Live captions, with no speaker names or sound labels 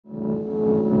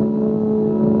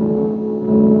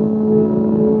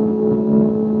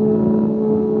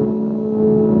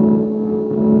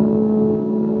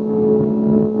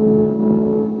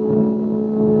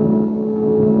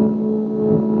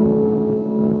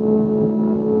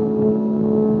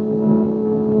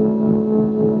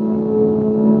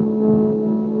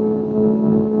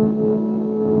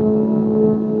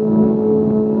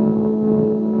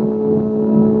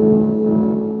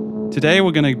Today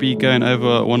we're going to be going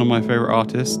over one of my favorite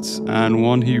artists and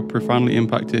one who profoundly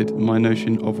impacted my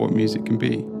notion of what music can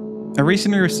be. I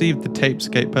recently received the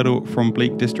tapescape pedal from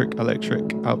Bleak District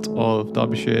Electric out of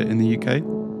Derbyshire in the UK.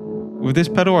 With this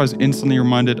pedal I was instantly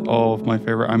reminded of my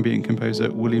favorite ambient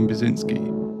composer William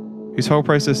Basinski, whose whole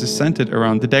process is centered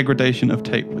around the degradation of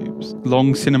tape loops,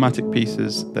 long cinematic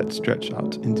pieces that stretch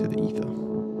out into the ether.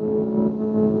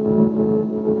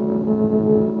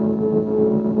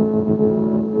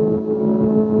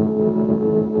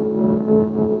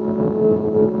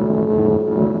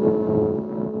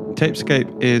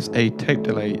 Tapescape is a tape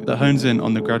delay that hones in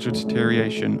on the gradual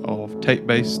deterioration of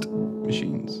tape-based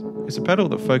machines. It's a pedal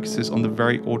that focuses on the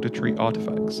very auditory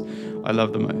artifacts I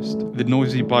love the most, the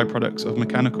noisy byproducts of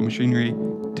mechanical machinery,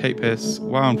 tape hiss,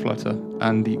 wow and flutter,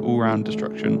 and the all-round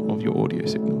destruction of your audio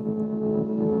signal.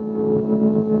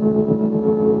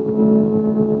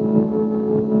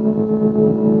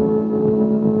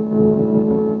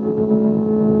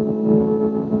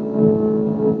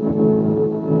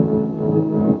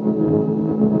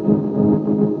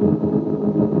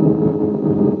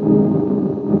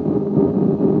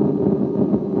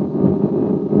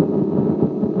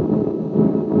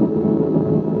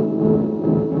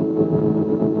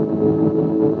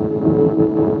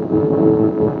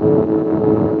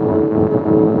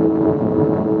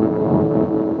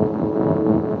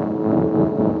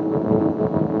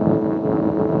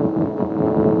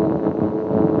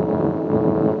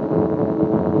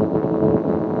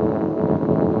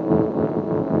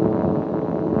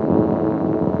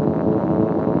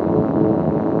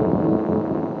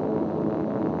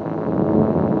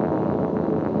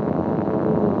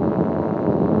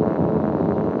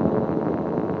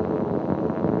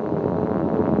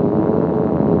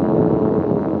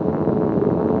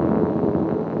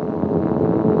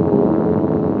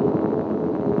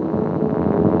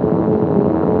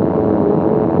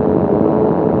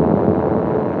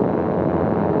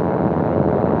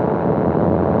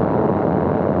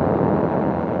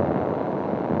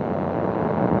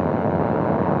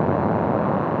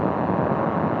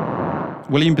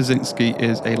 William Basinski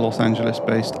is a Los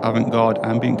Angeles-based avant-garde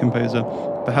ambient composer,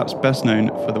 perhaps best known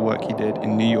for the work he did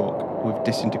in New York with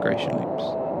disintegration loops.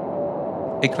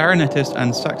 A clarinetist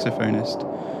and saxophonist,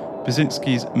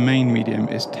 Basinski's main medium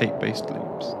is tape-based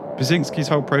loops. Basinski's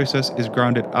whole process is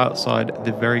grounded outside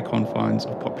the very confines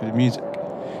of popular music.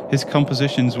 His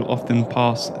compositions will often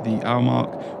pass the hour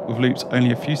mark, with loops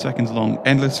only a few seconds long,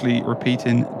 endlessly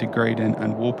repeating, degrading,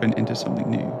 and warping into something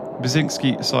new.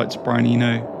 Basinski cites Brian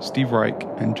Eno, Steve Reich,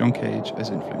 and John Cage as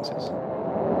influences.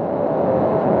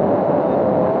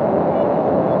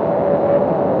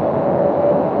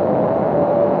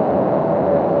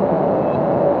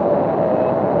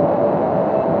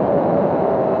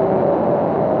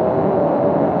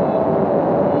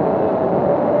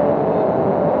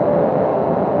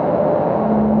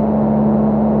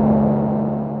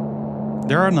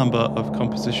 There are a number of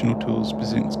compositional tools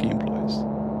Basinski employs,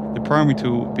 the primary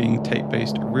tool being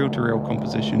tape-based reel-to-reel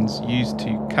compositions used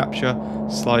to capture,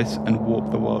 slice, and warp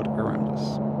the world around us.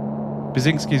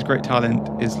 Basinski's great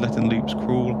talent is letting loops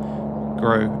crawl,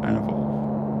 grow, and evolve.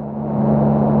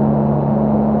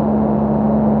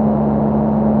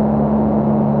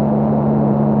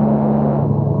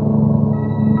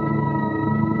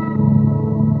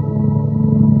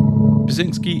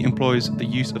 Basinski employs the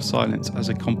use of silence as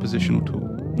a compositional tool,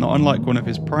 not unlike one of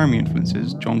his primary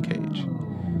influences, John Cage.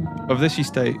 Of this he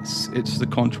states, it's the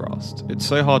contrast. It's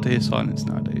so hard to hear silence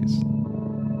nowadays.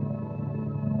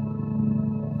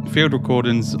 Field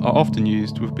recordings are often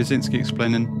used, with Basinski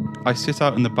explaining, I sit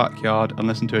out in the backyard and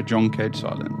listen to a John Cage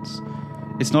silence.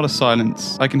 It's not a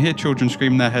silence. I can hear children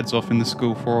screaming their heads off in the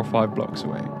school 4 or 5 blocks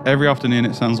away. Every afternoon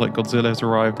it sounds like Godzilla has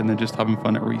arrived and they're just having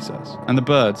fun at recess. And the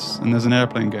birds, and there's an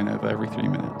airplane going over every 3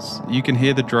 minutes. You can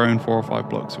hear the drone 4 or 5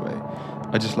 blocks away.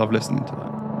 I just love listening to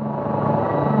that.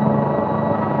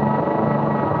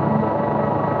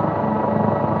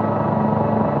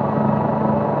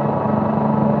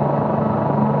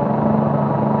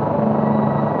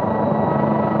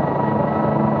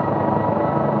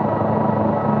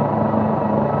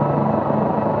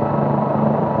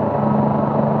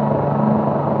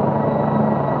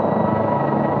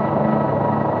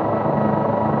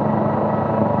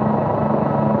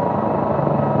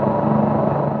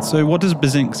 So what does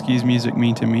Basinski's music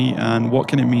mean to me, and what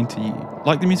can it mean to you?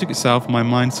 Like the music itself, my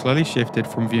mind slowly shifted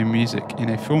from viewing music in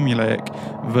a formulaic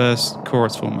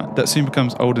verse-chorus format that soon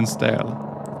becomes old and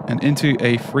stale, and into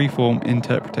a free-form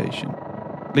interpretation.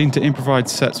 Leaned to improvised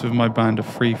sets with my band of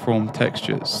free-form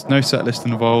textures, no set list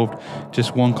involved,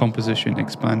 just one composition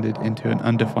expanded into an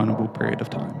undefinable period of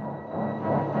time.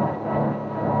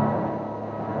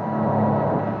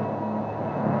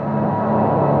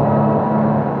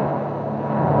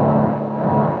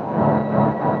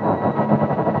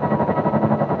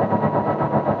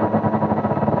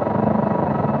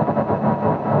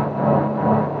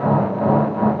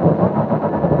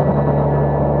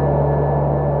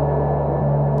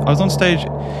 I was on stage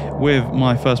with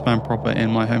my first band proper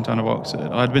in my hometown of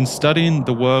Oxford. I'd been studying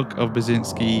the work of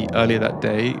Basinski earlier that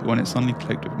day when it suddenly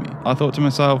clicked with me. I thought to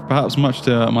myself, perhaps much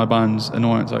to my band's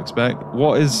annoyance I expect,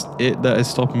 what is it that is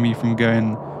stopping me from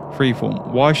going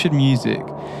freeform? Why should music,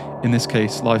 in this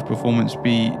case live performance,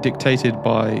 be dictated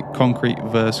by concrete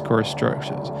verse-chorus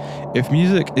structures? If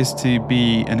music is to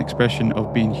be an expression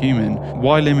of being human,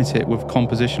 why limit it with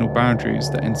compositional boundaries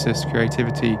that insist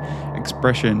creativity,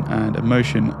 expression and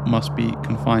emotion must be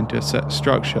confined to a set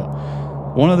structure?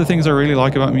 One of the things I really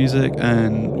like about music,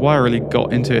 and why I really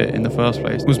got into it in the first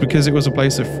place, was because it was a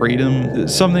place of freedom,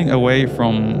 something away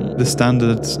from the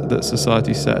standards that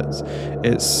society sets.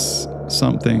 It's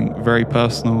something very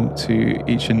personal to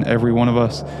each and every one of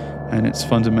us, and it's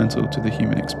fundamental to the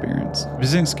human experience.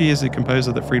 Basinski is a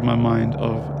composer that freed my mind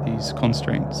of these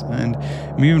constraints, and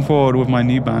moving forward with my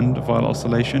new band, via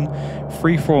Oscillation,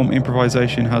 freeform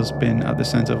improvisation has been at the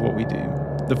center of what we do.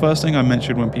 The first thing I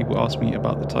mentioned when people ask me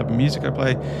about the type of music I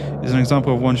play is an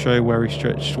example of one show where we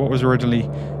stretched what was originally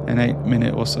an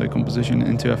 8-minute or so composition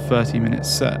into a 30-minute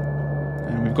set.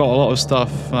 And we've got a lot of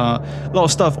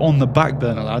stuff on the back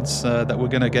burner, lads, that we're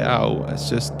gonna get out. It's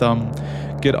just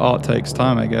good art takes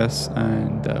time, I guess,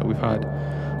 and we've had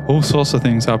all sorts of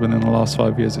things happen in the last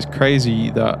 5 years. It's crazy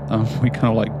that we kind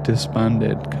of like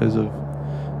disbanded because of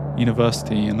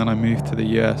university, and then I moved to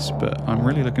the US, but I'm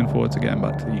really looking forward to getting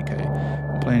back to the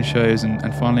UK, playing shows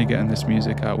and finally getting this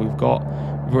music out. We've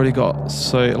already got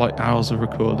so like hours of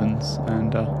recordings,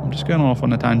 and I'm just going off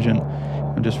on a tangent.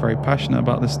 I'm just very passionate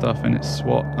about this stuff, and it's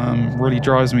what really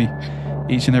drives me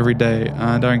each and every day,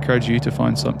 and I encourage you to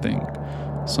find something,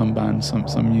 some band,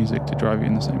 some music to drive you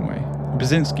in the same way.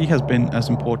 Basinski has been as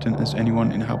important as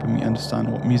anyone in helping me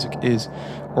understand what music is,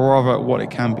 or rather what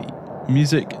it can be.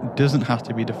 Music doesn't have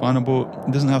to be definable,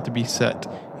 it doesn't have to be set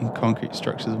in concrete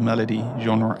structures of melody,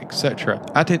 genre, etc.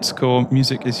 At its core,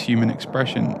 music is human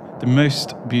expression. The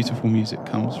most beautiful music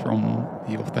comes from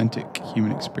the authentic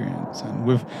human experience, and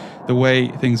with the way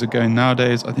things are going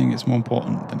nowadays, I think it's more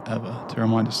important than ever to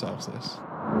remind ourselves this.